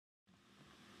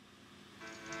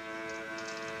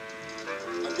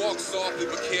softly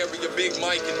but carry a big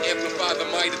mic and amplify the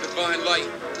might of divine light.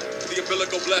 The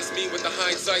umbilical blessed me with the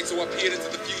hindsight, so I peered into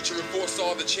the future and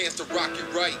foresaw the chance to rock it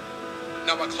right.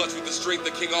 Now I clutch with the strength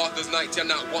of King Arthur's knights, I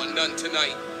not want none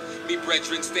tonight. Me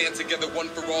brethren stand together one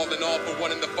for all and all for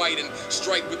one in the fight, and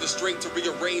strike with the strength to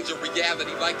rearrange a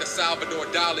reality like the Salvador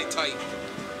Dali type.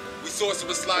 We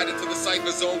sorcerers slide into the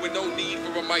cipher zone with no need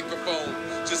for a microphone.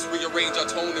 Just rearrange our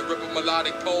tone and rip a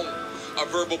melodic poem. Our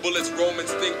verbal bullets roam and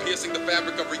sting, piercing the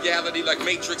fabric of reality like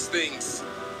matrix things.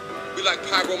 We like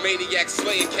pyromaniacs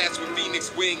slaying cats with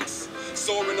phoenix wings,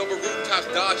 soaring over rooftops,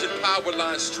 dodging power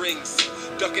line strings,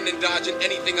 ducking and dodging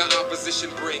anything our opposition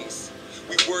brings.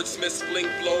 We wordsmiths fling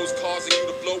flows, causing you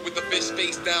to float with the fish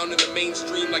face down in the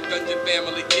mainstream like Dungeon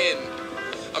Family kin.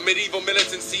 A medieval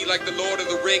militancy like the Lord of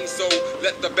the Rings, so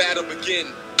let the battle begin.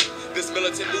 This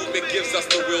militant movement gives us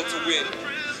the will to win.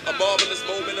 A marvelous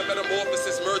moment of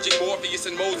metamorphosis, merging Morpheus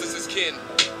and Moses' kin.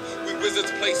 We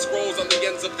wizards place scrolls on the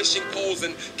ends of fishing poles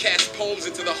and cast poems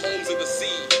into the homes of the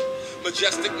sea.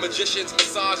 Majestic magicians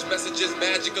massage messages,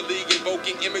 magically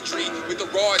invoking imagery with the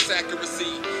rawest accuracy,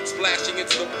 splashing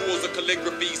into the pools of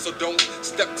calligraphy, so don't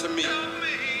step to me.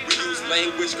 We use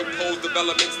language, composed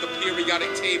developments the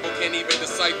periodic table can't even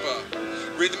decipher.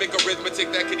 Rhythmic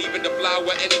arithmetic that can even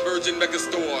deflower any virgin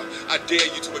megastore. I dare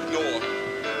you to ignore.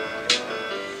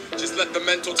 Just let the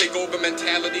mental take over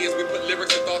mentality as we put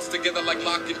lyrics and thoughts together like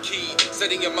lock and key,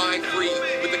 setting your mind free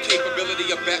with the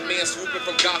capability of Batman swooping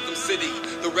from Gotham City,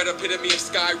 the red epitome of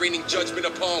sky raining judgment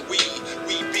upon we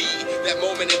be that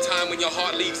moment in time when your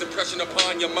heart leaves impression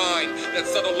upon your mind, that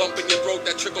subtle lump in your throat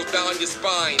that trickles down your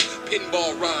spine,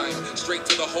 pinball rhyme straight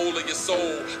to the whole of your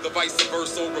soul, the vice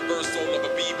versa reversal of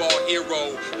a b-ball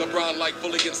hero, LeBron like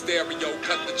fully in stereo,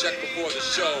 cut the check before the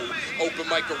show, open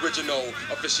mic original,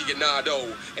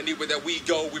 aficionado. Anywhere that we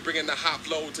go, we bring in the hot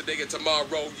flow today and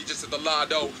tomorrow. You just hit the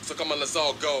lotto, so come on, let's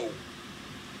all go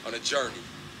on a journey.